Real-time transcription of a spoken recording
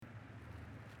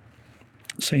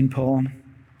St. Paul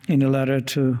in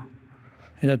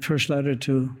that first letter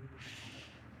to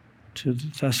the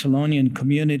Thessalonian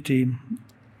community,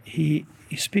 he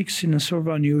speaks in a sort of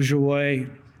unusual way.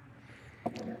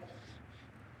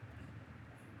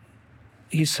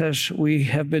 He says, we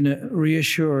have been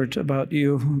reassured about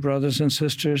you, brothers and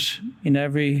sisters, in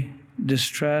every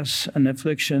distress and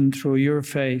affliction through your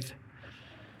faith.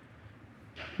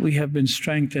 We have been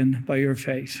strengthened by your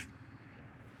faith.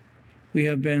 We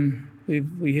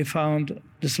have found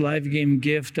this life-giving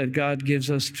gift that God gives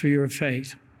us through your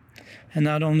faith. And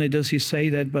not only does he say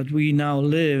that, but we now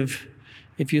live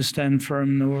if you stand firm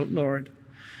in the Lord.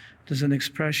 There's an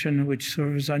expression which sort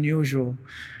of is unusual.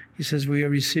 He says, we are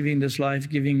receiving this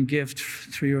life-giving gift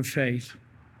through your faith.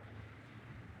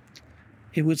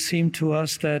 It would seem to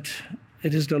us that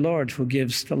it is the Lord who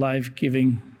gives the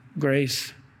life-giving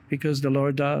grace, because the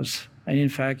Lord does. And in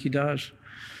fact, he does.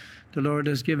 The Lord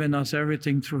has given us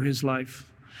everything through his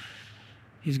life.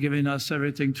 He's giving us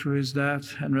everything through his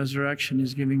death and resurrection.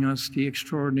 He's giving us the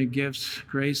extraordinary gifts,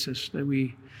 graces that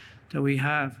we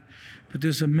have. But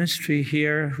there's a mystery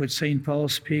here which St. Paul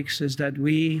speaks, is that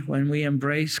when we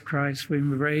embrace Christ, we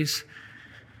embrace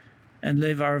and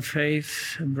live our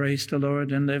faith, embrace the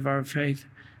Lord and live our faith,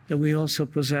 that we also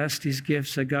possess these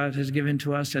gifts that God has given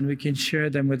to us, and we can share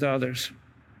them with others.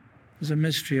 There's a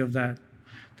mystery of that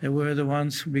we're the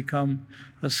ones who become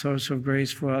a source of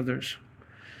grace for others.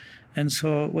 And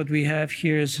so what we have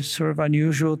here is a sort of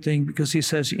unusual thing, because he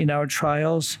says, in our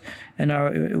trials and our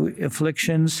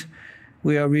afflictions,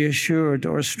 we are reassured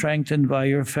or strengthened by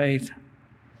your faith.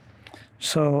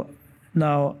 So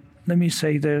now, let me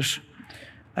say this.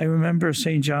 I remember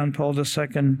St. John Paul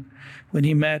II, when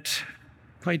he met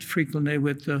quite frequently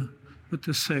with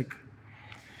the sick.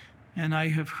 And I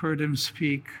have heard him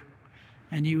speak.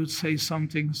 And he would say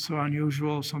something so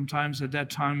unusual. Sometimes at that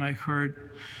time I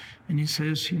heard, and he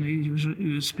says, he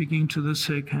was speaking to the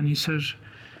sick, and he says,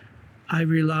 I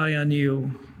rely on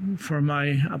you for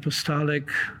my apostolic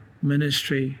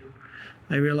ministry.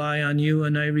 I rely on you,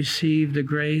 and I receive the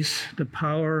grace, the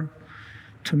power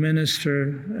to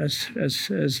minister as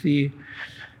the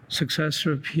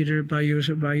successor of Peter by your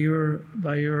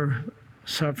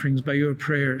sufferings, by your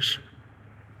prayers.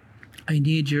 I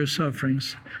need your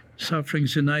sufferings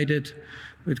united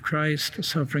with Christ,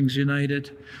 sufferings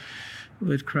united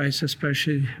with Christ,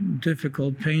 especially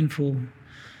difficult, painful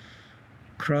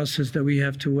crosses that we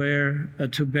have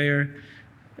to bear.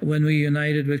 When we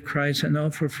united with Christ and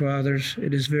offer for others,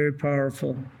 it is very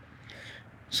powerful.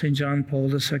 St. John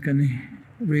Paul II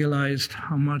realized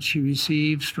how much he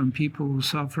receives from people who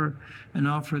suffer and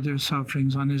offer their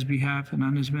sufferings on his behalf and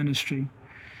on his ministry.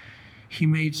 He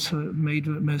made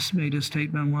a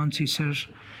statement once. He says,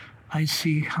 I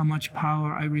see how much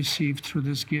power I received through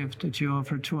this gift that you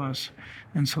offer to us.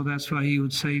 And so that's why he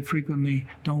would say frequently,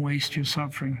 don't waste your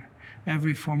suffering.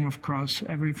 Every form of cross,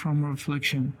 every form of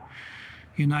affliction,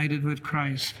 united with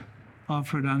Christ,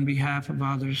 offered on behalf of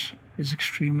others, is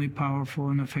extremely powerful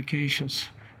and efficacious.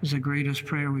 It's the greatest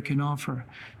prayer we can offer.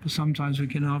 But sometimes we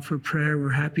can offer prayer,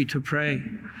 we're happy to pray.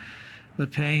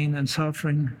 But pain and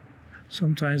suffering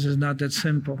sometimes is not that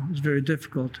simple. It's very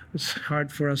difficult. It's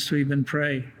hard for us to even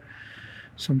pray.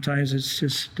 Sometimes it's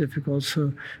just difficult.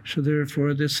 So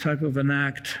therefore, this type of an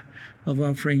act of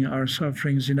offering our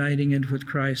sufferings, uniting it with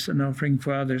Christ and offering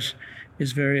for others,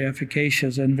 is very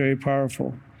efficacious and very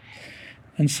powerful.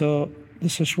 And so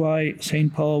this is why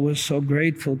St. Paul was so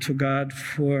grateful to God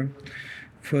for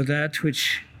that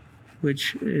which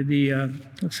the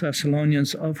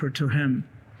Thessalonians offered to him.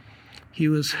 He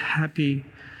was happy,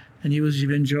 and he was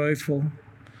even joyful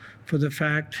for the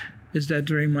fact is that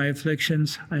during my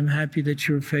afflictions, I'm happy that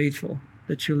you're faithful,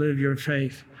 that you live your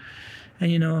faith.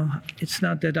 And it's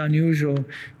not that unusual.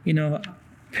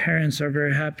 Parents are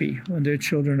very happy when their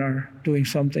children are doing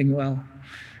something well,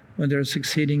 when they're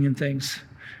succeeding in things.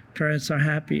 Parents are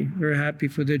happy, very happy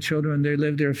for their children when they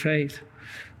live their faith.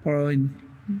 Or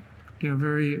they're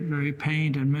very, very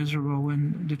pained and miserable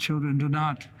when the children do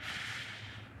not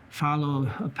follow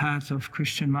a path of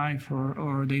Christian life,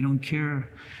 or they don't care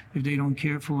if they don't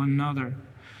care for one another.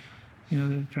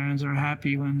 The parents are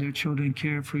happy when their children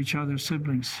care for each other's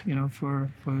siblings, for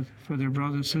their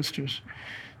brothers, sisters.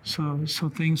 So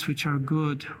things which are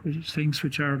good, things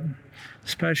which are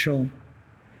special.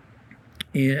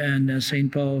 And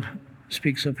St. Paul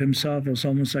speaks of himself as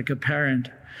almost like a parent,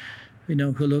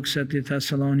 who looks at the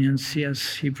Thessalonians.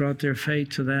 Yes, he brought their faith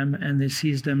to them, and he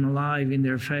sees them alive in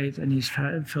their faith, and he's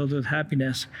filled with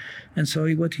happiness. And so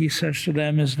what he says to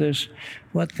them is this: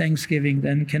 what thanksgiving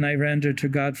then can I render to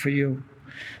God for you,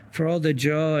 for all the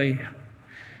joy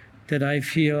that I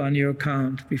feel on your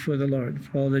account before the Lord,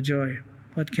 for all the joy.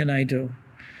 What can I do?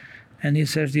 And he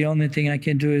says, the only thing I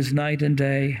can do is night and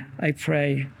day. I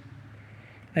pray.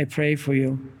 I pray for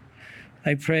you.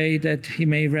 I pray that he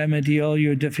may remedy all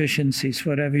your deficiencies,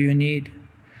 whatever you need.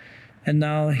 And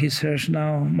now he says,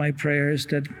 now my prayer is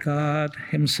that God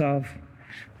himself,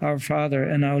 our Father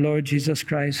and our Lord Jesus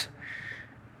Christ,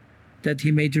 that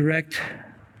he may direct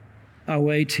our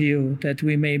way to you, that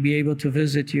we may be able to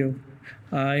visit you.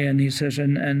 And he says,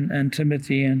 and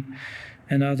Timothy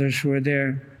and others who are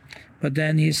there. But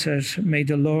then he says, may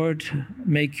the Lord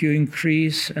make you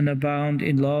increase and abound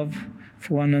in love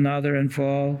for one another and for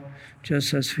all,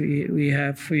 just as we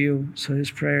have for you. So his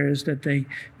prayer is that they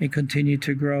may continue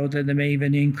to grow, that they may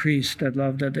even increase that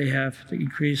love that they have, to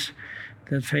increase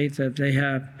that faith that they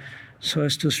have, so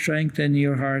as to strengthen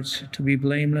your hearts to be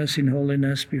blameless in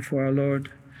holiness before our Lord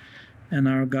and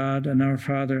our God and our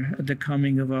Father at the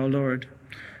coming of our Lord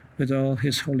with all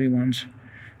his holy ones.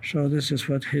 So this is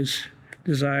what his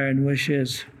desire and wish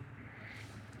is.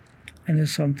 And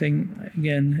it's something,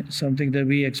 again, something that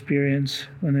we experience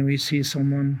when we see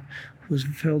someone who's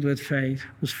filled with faith,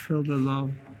 who's filled with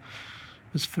love,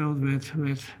 who's filled with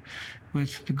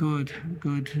the good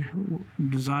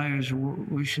desires,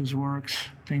 wishes, works,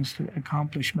 things,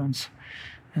 accomplishments.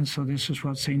 And so this is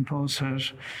what St. Paul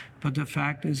says. But the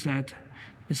fact is that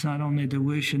it's not only the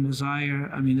wish and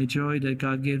desire, the joy that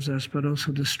God gives us, but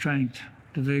also the strength,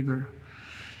 the vigor.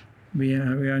 We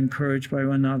are encouraged by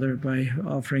one another by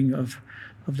offering of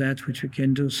that which we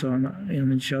can do so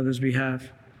on each other's behalf.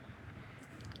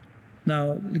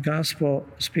 Now, the Gospel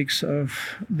speaks of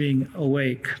being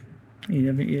awake.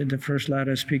 The first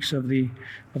letter speaks of the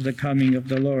coming of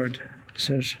the Lord. It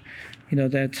says,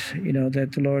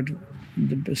 that the Lord,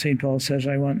 St. Paul says,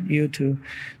 I want you to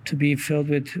be filled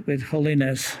with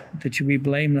holiness, that you be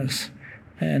blameless,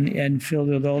 and filled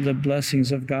with all the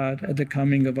blessings of God at the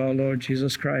coming of our Lord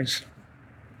Jesus Christ.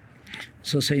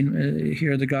 So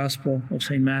here the Gospel of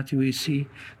St. Matthew, we see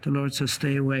the Lord says,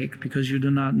 stay awake, because you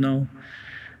do not know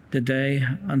the day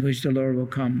on which the Lord will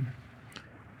come.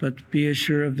 But be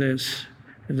assured of this,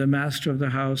 if the master of the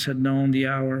house had known the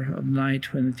hour of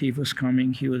night when the thief was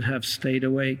coming, he would have stayed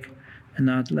awake and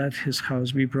not let his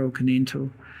house be broken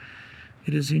into.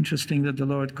 It is interesting that the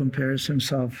Lord compares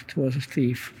himself to a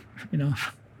thief.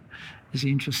 It's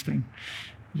interesting.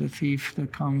 The thief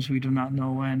that comes, we do not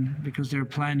know when, because they're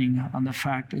planning on the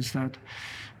fact is that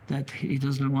he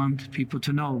doesn't want people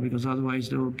to know, because otherwise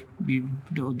they'll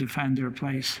defend their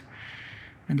place.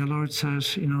 And the Lord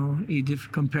says, he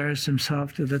compares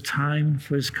himself to the time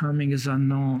for his coming is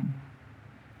unknown.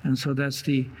 And so that's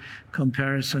the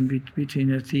comparison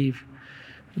between a thief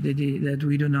that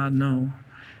we do not know.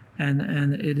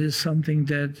 And it is something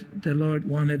that the Lord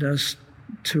wanted us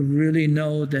to really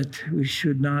know, that we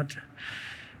should not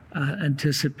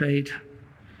anticipate,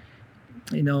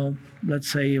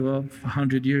 let's say,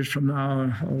 100 years from now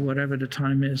or whatever the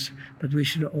time is, but we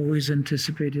should always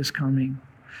anticipate his coming,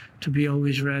 to be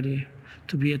always ready,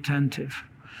 to be attentive.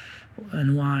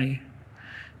 And why?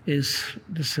 Is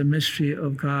this a mystery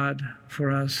of God for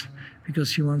us?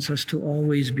 Because he wants us to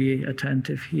always be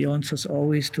attentive. He wants us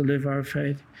always to live our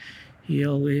faith. He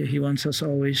wants us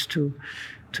always to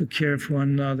care for one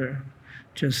another,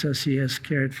 just as he has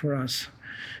cared for us.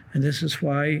 And this is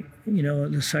why,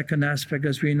 the second aspect,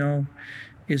 as we know,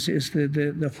 is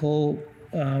the whole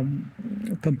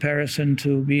comparison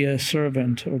to be a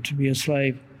servant or to be a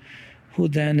slave. Who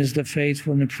then is the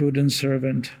faithful and prudent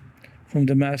servant whom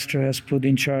the master has put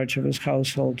in charge of his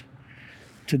household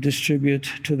to distribute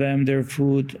to them their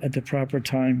food at the proper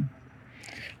time?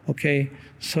 Okay,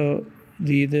 so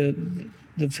the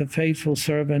faithful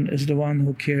servant is the one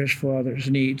who cares for others'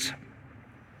 needs,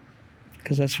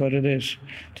 because that's what it is,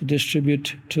 to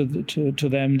distribute to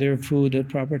them their food at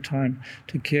proper time,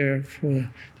 to care for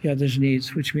the others'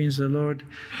 needs, which means the Lord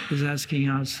is asking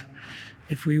us,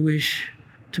 if we wish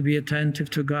to be attentive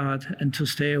to God and to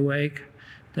stay awake,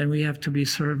 then we have to be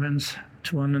servants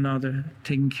to one another,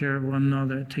 taking care of one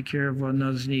another, take care of one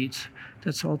another's needs.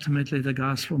 That's ultimately the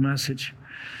gospel message,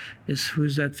 is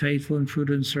who's that faithful and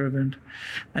prudent servant.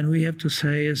 And we have to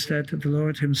say is that the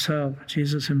Lord himself,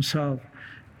 Jesus himself,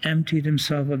 emptied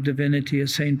himself of divinity,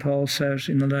 as St. Paul says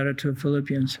in the letter to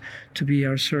Philippians, to be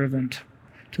our servant,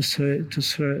 to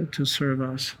serve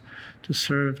us,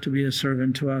 to be a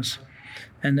servant to us.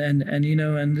 And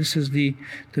this is the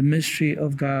mystery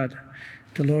of God.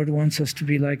 The Lord wants us to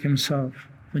be like himself.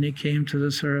 When he came to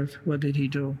this earth, what did he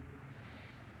do?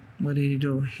 What did he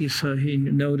do? He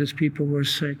noticed people were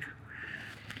sick.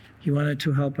 He wanted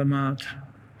to help them out,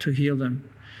 to heal them.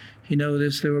 He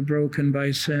noticed they were broken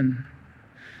by sin,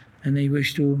 and he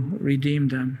wished to redeem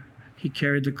them. He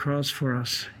carried the cross for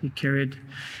us. He carried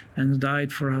and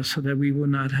died for us so that we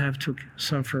would not have to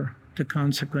suffer the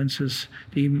consequences,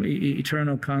 the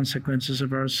eternal consequences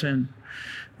of our sin.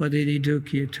 What did he do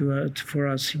for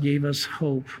us? He gave us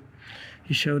hope.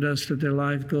 He showed us that their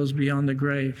life goes beyond the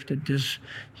grave,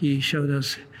 he showed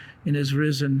us in his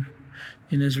risen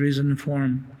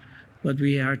form what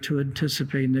we are to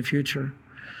anticipate in the future.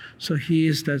 So he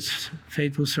is that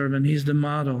faithful servant. He's the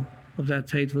model of that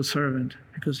faithful servant,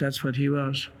 because that's what he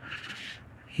was.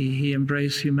 He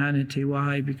embraced humanity.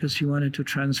 Why? Because he wanted to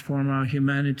transform our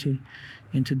humanity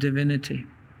into divinity,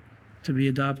 to be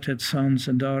adopted sons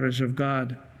and daughters of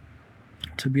God,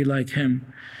 to be like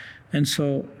him. And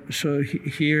so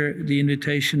here the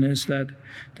invitation is that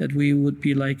we would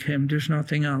be like him. There's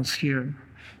nothing else here.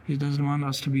 He doesn't want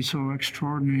us to be so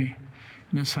extraordinary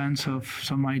in the sense of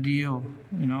some ideal,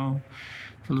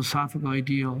 philosophical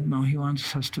ideal. No, he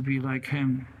wants us to be like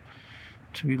him,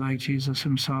 to be like Jesus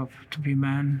himself, to be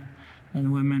men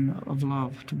and women of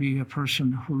love, to be a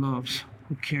person who loves,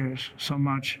 who cares so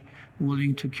much,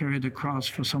 willing to carry the cross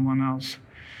for someone else.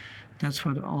 That's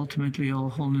what ultimately all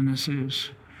holiness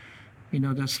is.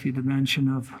 That's the dimension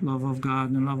of love of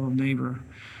God and love of neighbor,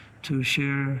 to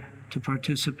share, to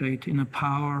participate in the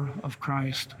power of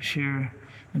Christ, to share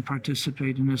and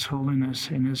participate in his holiness,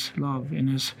 in his love, in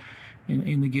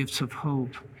the gifts of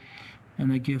hope and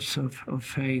the gifts of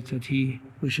faith that he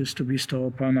wishes to bestow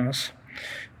upon us.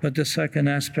 But the second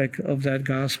aspect of that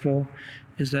gospel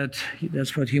is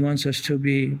that's what he wants us to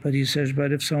be. But he says,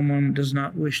 but if someone does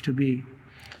not wish to be,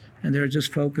 and they're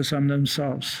just focused on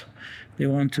themselves, they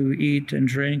want to eat and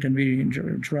drink and be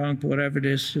drunk, whatever it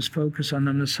is, just focus on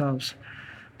themselves.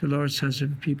 The Lord says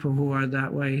that people who are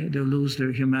that way, they'll lose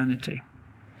their humanity.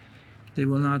 They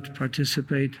will not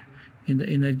participate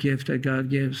in that gift that God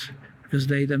gives, because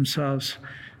they themselves,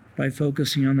 by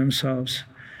focusing on themselves,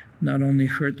 not only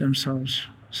hurt themselves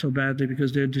so badly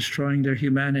because they're destroying their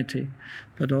humanity,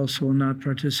 but also will not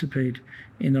participate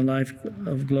in the life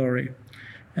of glory.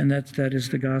 And that is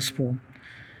the gospel.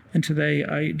 And today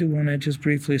I do want to just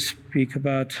briefly speak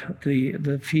about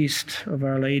the feast of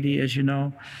Our Lady. As you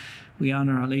know, we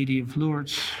honor Our Lady of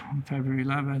Lourdes on February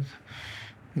 11th.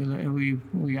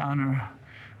 We honor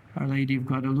Our Lady of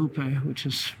Guadalupe, which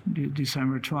is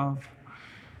December 12th.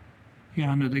 We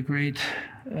honor the great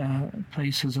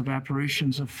places of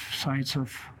apparitions, of sites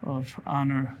of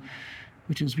honor,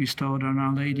 which is bestowed on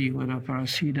Our Lady with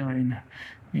Aparecida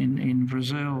in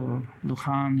Brazil, or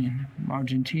Luján in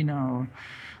Argentina,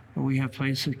 or we have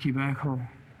places, Quebec,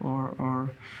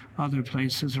 or other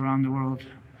places around the world,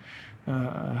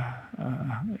 not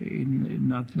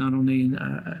only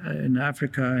in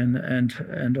Africa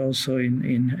and also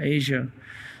in Asia,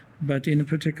 but in a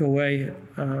particular way,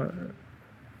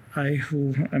 I,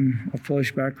 who am of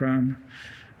Polish background,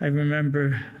 I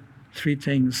remember three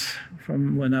things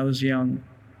from when I was young.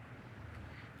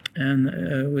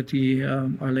 And with the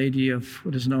Our Lady of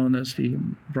what is known as the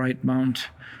Bright Mount,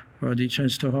 or the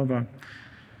Częstochowa.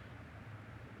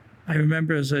 I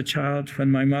remember as a child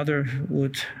when my mother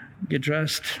would get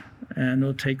dressed and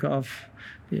would take off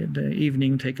the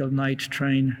evening, take a night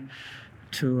train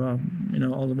to,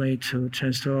 all the way to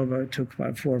Częstochowa. It took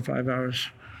about 4 or 5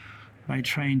 hours by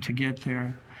train to get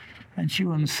there. And she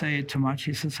wouldn't say it too much.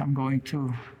 She says, I'm going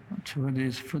to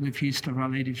this for the feast of Our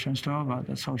Lady of Częstochowa.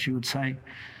 That's all she would say.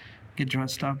 Get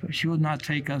dressed up. She would not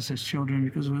take us as children,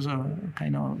 because it was a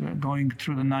kind of going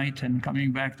through the night and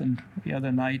coming back the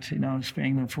other night,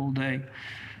 spending the full day.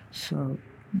 So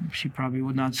she probably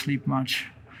would not sleep much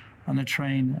on the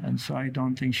train, and so I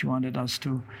don't think she wanted us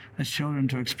to, as children,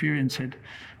 to experience it.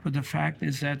 But the fact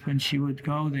is that when she would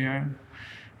go there,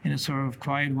 in a sort of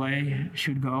quiet way,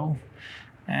 she would go.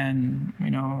 And,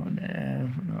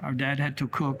 our dad had to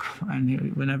cook,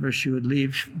 and whenever she would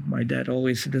leave, my dad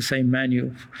always had the same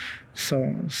menu.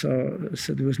 So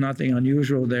there was nothing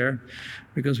unusual there,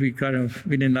 because we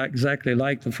didn't exactly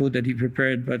like the food that he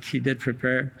prepared, but he did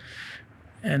prepare.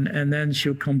 And then she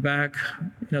would come back,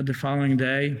 the following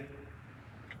day,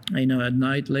 at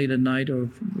night, late at night, or,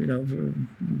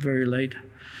 very late.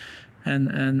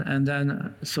 And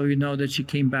then, so that she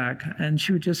came back, and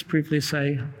she would just briefly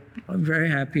say, I'm very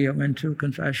happy I went to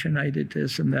confession, I did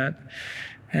this and that.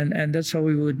 And that's all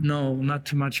we would know, not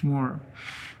too much more.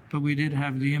 But we did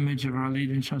have the image of Our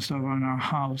Lady in Częstochowa in our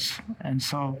house. And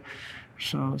so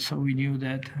we knew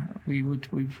that we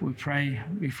would pray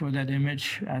before that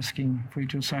image, asking for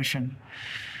intercession.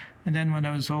 And then when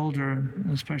I was older,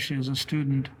 especially as a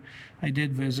student, I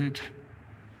did visit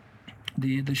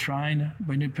the shrine,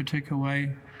 but in a particular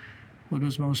way. What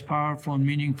was most powerful and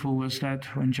meaningful was that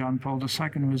when John Paul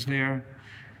II was there,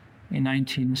 in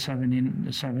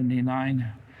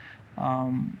 1979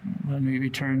 when we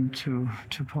returned to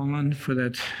Poland for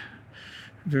that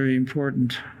very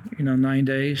important 9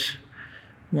 days.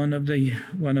 One of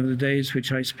the days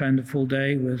which I spent a full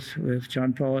day with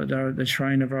John Paul at the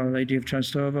Shrine of Our Lady of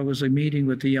Częstochowa was a meeting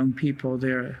with the young people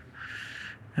there.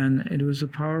 And it was a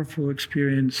powerful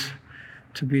experience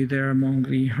to be there among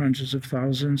the hundreds of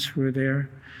thousands who were there.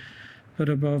 But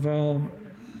above all,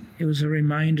 it was a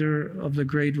reminder of the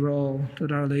great role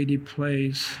that Our Lady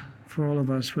plays for all of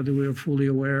us, whether we are fully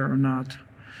aware or not.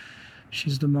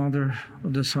 She's the mother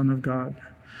of the Son of God.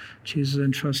 Jesus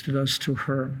entrusted us to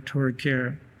her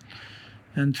care.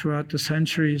 And throughout the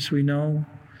centuries, we know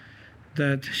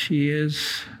that she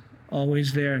is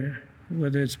always there,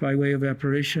 whether it's by way of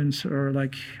apparitions or,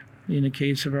 like in the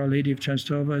case of Our Lady of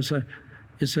Częstochowa,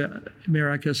 is a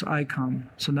miraculous icon.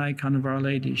 It's an icon of Our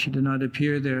Lady. She did not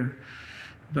appear there,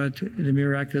 but the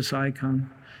miraculous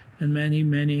icon. And many,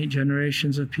 many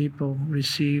generations of people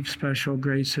receive special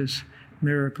graces,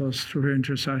 miracles through her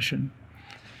intercession.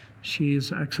 She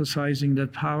is exercising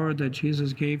that power that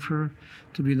Jesus gave her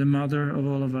to be the mother of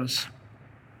all of us.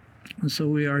 And so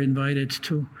we are invited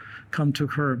to come to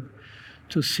her,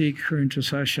 to seek her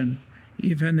intercession,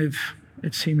 even if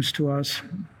it seems to us,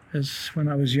 as when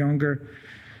I was younger,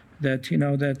 that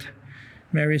that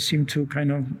Mary seemed to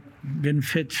kind of didn't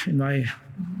fit in my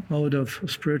mode of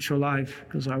spiritual life,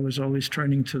 because I was always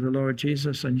turning to the Lord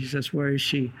Jesus, and he says, where is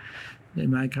she?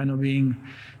 Am I kind of being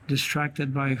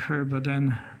distracted by her? But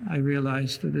then I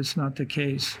realized that it's not the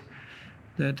case,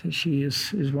 that she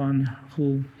is one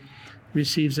who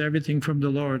receives everything from the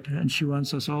Lord, and she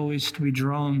wants us always to be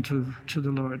drawn to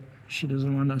the Lord. She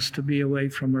doesn't want us to be away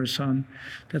from her Son.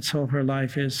 That's how her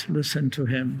life is. Listen to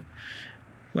him.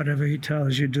 Whatever he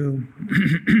tells you, do.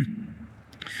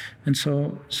 And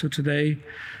so today,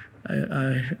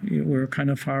 we're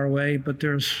kind of far away, but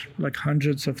there's like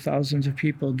hundreds of thousands of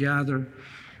people gather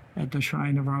at the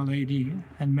Shrine of Our Lady,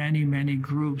 and many, many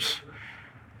groups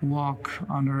walk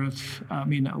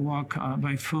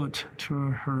by foot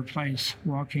to her place,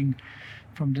 walking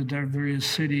from the various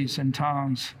cities and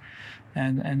towns,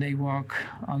 and they walk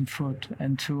on foot,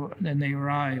 and then they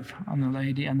arrive on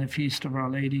the feast of Our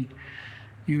Lady.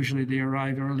 Usually they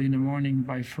arrive early in the morning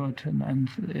by foot, and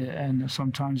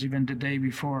sometimes even the day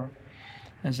before,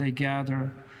 as they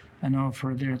gather and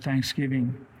offer their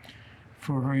thanksgiving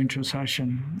for her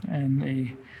intercession. And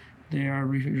they are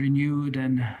renewed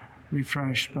and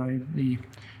refreshed by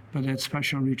that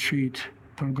special retreat,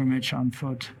 pilgrimage on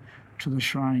foot to the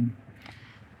shrine.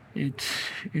 It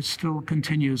still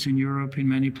continues in Europe in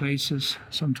many places,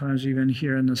 sometimes even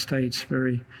here in the States,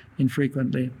 very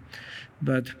infrequently.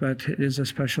 But it is a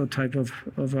special type of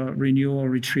a renewal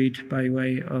retreat by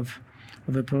way of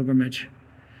a pilgrimage.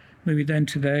 Maybe then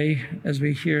today, as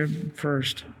we hear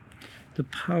first the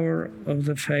power of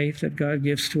the faith that God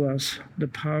gives to us, the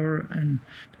power and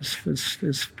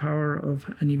this power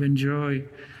of and even joy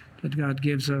that God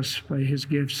gives us by his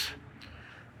gifts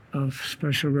of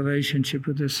special relationship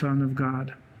with the Son of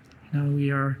God. Now we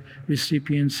are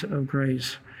recipients of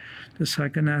grace. The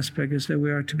second aspect is that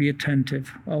we are to be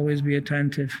attentive, always be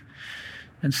attentive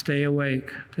and stay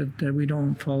awake, that we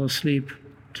don't fall asleep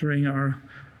during our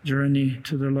journey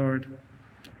to the Lord,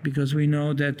 because we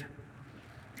know that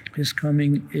his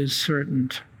coming is certain.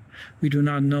 We do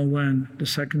not know when. The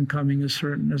second coming is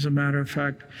certain. As a matter of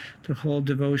fact, the whole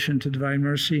devotion to divine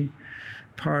mercy,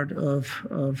 part of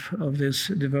this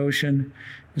devotion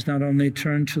is not only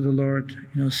turn to the Lord,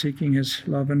 seeking his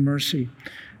love and mercy,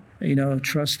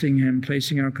 trusting him,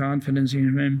 placing our confidence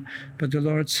in him. But the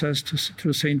Lord says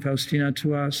through Saint Faustina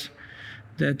to us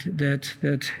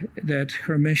that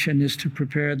her mission is to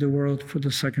prepare the world for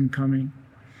the second coming.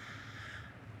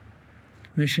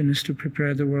 Mission is to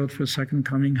prepare the world for the second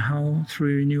coming. How?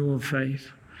 Through renewal of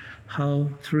faith. How?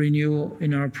 Through renewal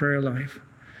in our prayer life.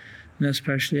 And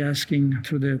especially asking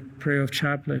through the prayer of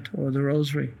chaplet or the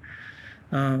rosary,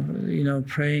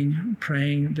 praying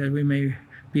that we may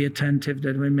be attentive,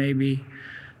 that we may be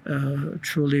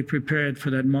truly prepared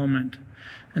for that moment.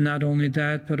 And not only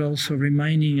that, but also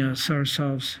reminding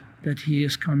ourselves that he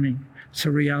is coming. It's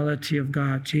a reality of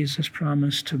God. Jesus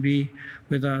promised to be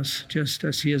with us, just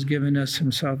as he has given us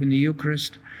himself in the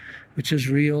Eucharist, which is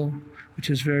real, which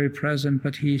is very present,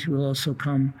 but he will also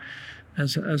come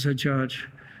as a judge,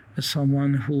 as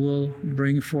someone who will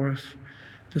bring forth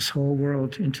this whole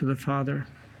world into the Father.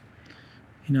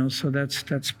 So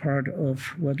that's part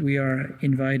of what we are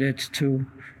invited to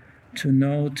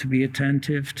know, to be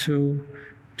attentive to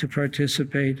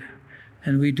participate.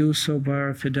 And we do so by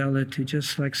our fidelity,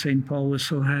 just like St. Paul was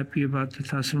so happy about the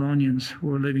Thessalonians who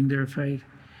were living their faith.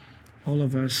 All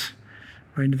of us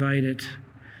are invited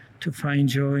to find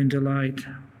joy and delight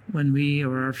when we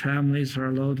or our families or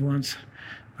our loved ones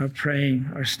are praying,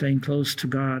 are staying close to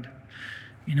God,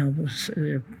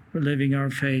 living our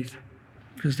faith,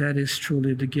 because that is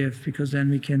truly the gift, because then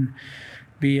we can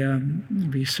be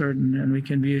certain and we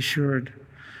can be assured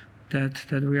that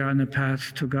we are on the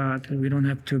path to God, that we don't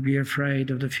have to be afraid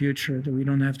of the future, that we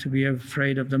don't have to be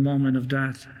afraid of the moment of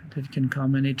death that can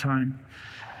come anytime,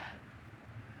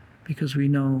 because we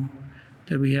know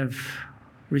that we have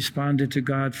responded to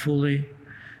God fully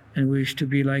and wish to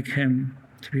be like Him,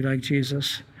 to be like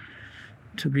Jesus,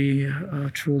 to be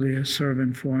truly a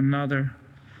servant for another,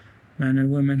 men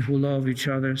and women who love each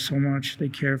other so much, they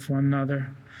care for one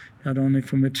another, not only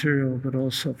for material, but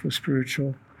also for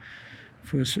spiritual,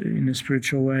 in a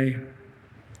spiritual way,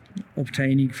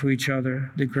 obtaining for each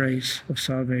other the grace of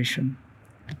salvation.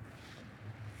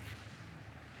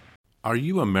 Are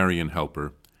you a Marian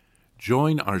helper?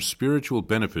 Join our Spiritual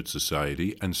Benefit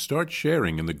Society and start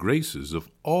sharing in the graces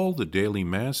of all the daily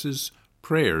masses,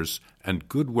 prayers, and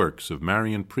good works of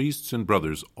Marian priests and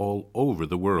brothers all over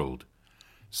the world.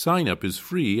 Sign up is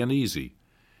free and easy.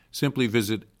 Simply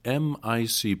visit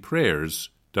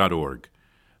micprayers.org.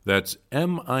 That's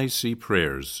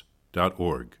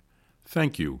micprayers.org.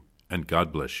 Thank you, and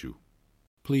God bless you.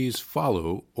 Please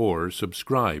follow or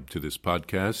subscribe to this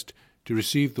podcast to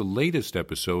receive the latest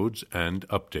episodes and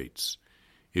updates.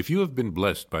 If you have been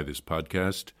blessed by this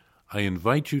podcast, I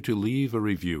invite you to leave a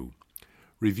review.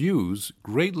 Reviews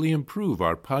greatly improve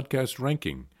our podcast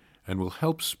ranking and will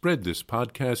help spread this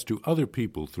podcast to other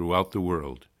people throughout the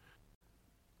world.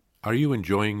 Are you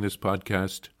enjoying this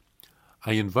podcast?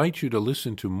 I invite you to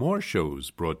listen to more shows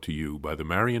brought to you by the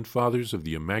Marian Fathers of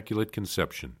the Immaculate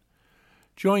Conception.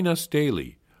 Join us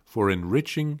daily for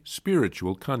enriching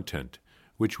spiritual content,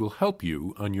 which will help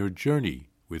you on your journey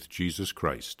with Jesus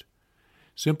Christ.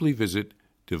 Simply visit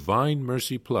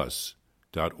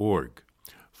DivineMercyPlus.org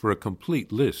for a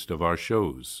complete list of our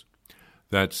shows.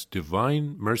 That's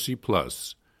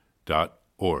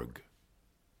DivineMercyPlus.org.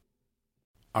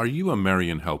 Are you a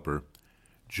Marian helper?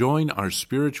 Join our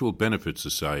Spiritual Benefit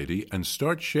Society and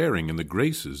start sharing in the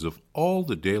graces of all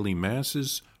the daily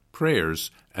masses,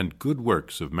 prayers, and good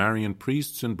works of Marian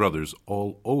priests and brothers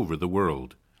all over the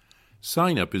world.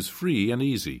 Sign up is free and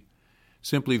easy.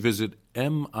 Simply visit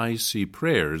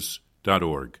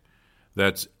micprayers.org.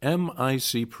 That's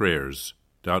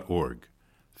micprayers.org.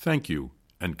 Thank you,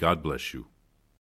 and God bless you.